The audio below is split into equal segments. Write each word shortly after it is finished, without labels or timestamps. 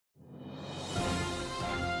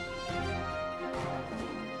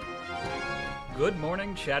Good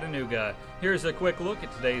morning, Chattanooga. Here's a quick look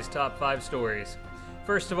at today's top 5 stories.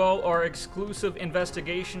 First of all, our exclusive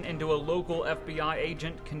investigation into a local FBI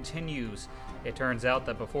agent continues. It turns out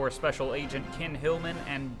that before Special Agent Ken Hillman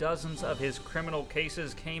and dozens of his criminal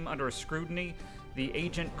cases came under scrutiny, the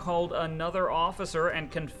agent called another officer and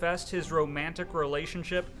confessed his romantic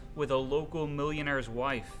relationship with a local millionaire's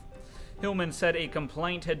wife. Hillman said a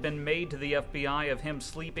complaint had been made to the FBI of him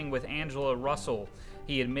sleeping with Angela Russell.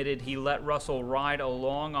 He admitted he let Russell ride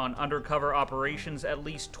along on undercover operations at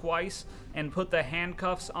least twice and put the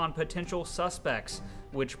handcuffs on potential suspects,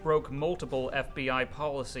 which broke multiple FBI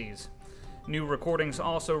policies. New recordings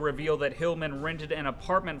also reveal that Hillman rented an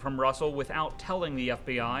apartment from Russell without telling the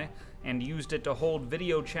FBI and used it to hold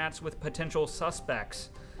video chats with potential suspects.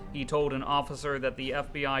 He told an officer that the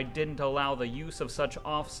FBI didn't allow the use of such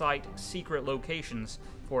off-site secret locations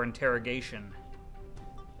for interrogation.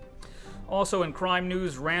 Also in crime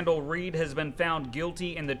news, Randall Reed has been found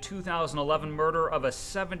guilty in the 2011 murder of a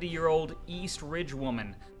 70-year-old East Ridge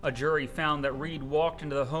woman. A jury found that Reed walked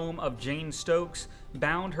into the home of Jane Stokes,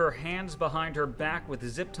 bound her hands behind her back with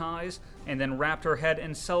zip ties, and then wrapped her head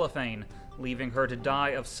in cellophane, leaving her to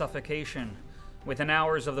die of suffocation. Within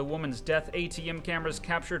hours of the woman's death, ATM cameras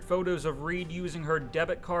captured photos of Reed using her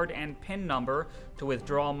debit card and PIN number to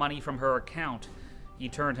withdraw money from her account. He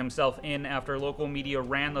turned himself in after local media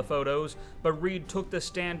ran the photos, but Reed took the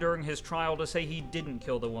stand during his trial to say he didn't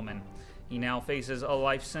kill the woman. He now faces a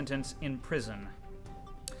life sentence in prison.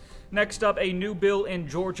 Next up, a new bill in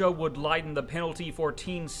Georgia would lighten the penalty for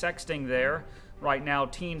teen sexting there. Right now,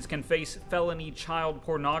 teens can face felony child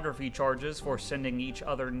pornography charges for sending each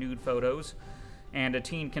other nude photos, and a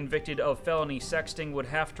teen convicted of felony sexting would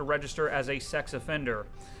have to register as a sex offender.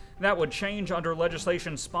 That would change under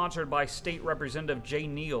legislation sponsored by State Representative Jay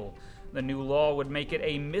Neal. The new law would make it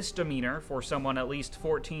a misdemeanor for someone at least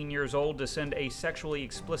 14 years old to send a sexually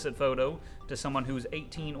explicit photo to someone who's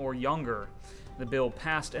 18 or younger. The bill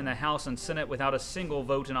passed in the House and Senate without a single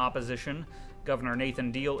vote in opposition. Governor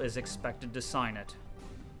Nathan Deal is expected to sign it.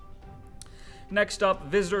 Next up,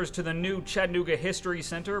 visitors to the new Chattanooga History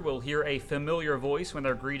Center will hear a familiar voice when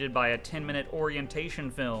they're greeted by a 10-minute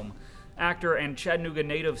orientation film. Actor and Chattanooga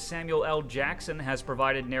native Samuel L. Jackson has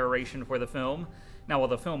provided narration for the film. Now, while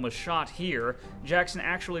the film was shot here, Jackson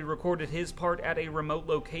actually recorded his part at a remote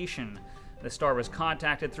location. The star was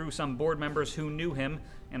contacted through some board members who knew him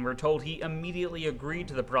and were told he immediately agreed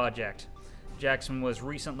to the project. Jackson was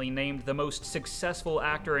recently named the most successful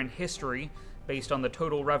actor in history based on the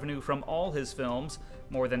total revenue from all his films,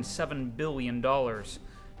 more than $7 billion.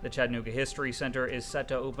 The Chattanooga History Center is set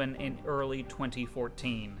to open in early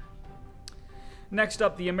 2014. Next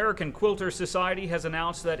up, the American Quilter Society has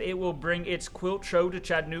announced that it will bring its quilt show to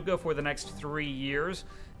Chattanooga for the next 3 years.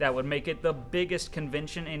 That would make it the biggest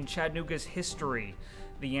convention in Chattanooga's history.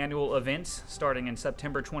 The annual events, starting in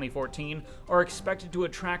September 2014, are expected to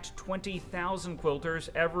attract 20,000 quilters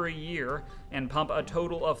every year and pump a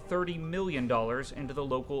total of $30 million into the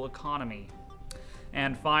local economy.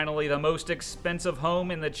 And finally, the most expensive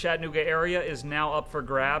home in the Chattanooga area is now up for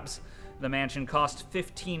grabs. The mansion cost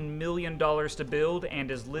 $15 million to build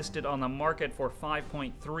and is listed on the market for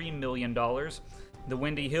 $5.3 million. The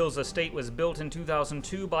Windy Hills estate was built in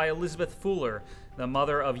 2002 by Elizabeth Fuller, the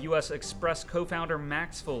mother of U.S. Express co-founder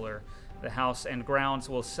Max Fuller. The house and grounds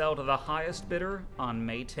will sell to the highest bidder on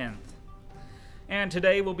May 10th. And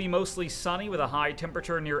today will be mostly sunny with a high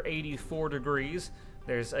temperature near 84 degrees.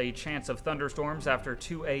 There's a chance of thunderstorms after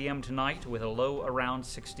 2 a.m. tonight with a low around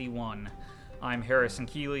 61. I'm Harrison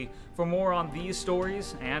Keeley. For more on these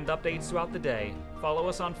stories and updates throughout the day, follow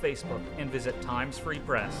us on Facebook and visit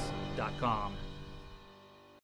timesfreepress.com.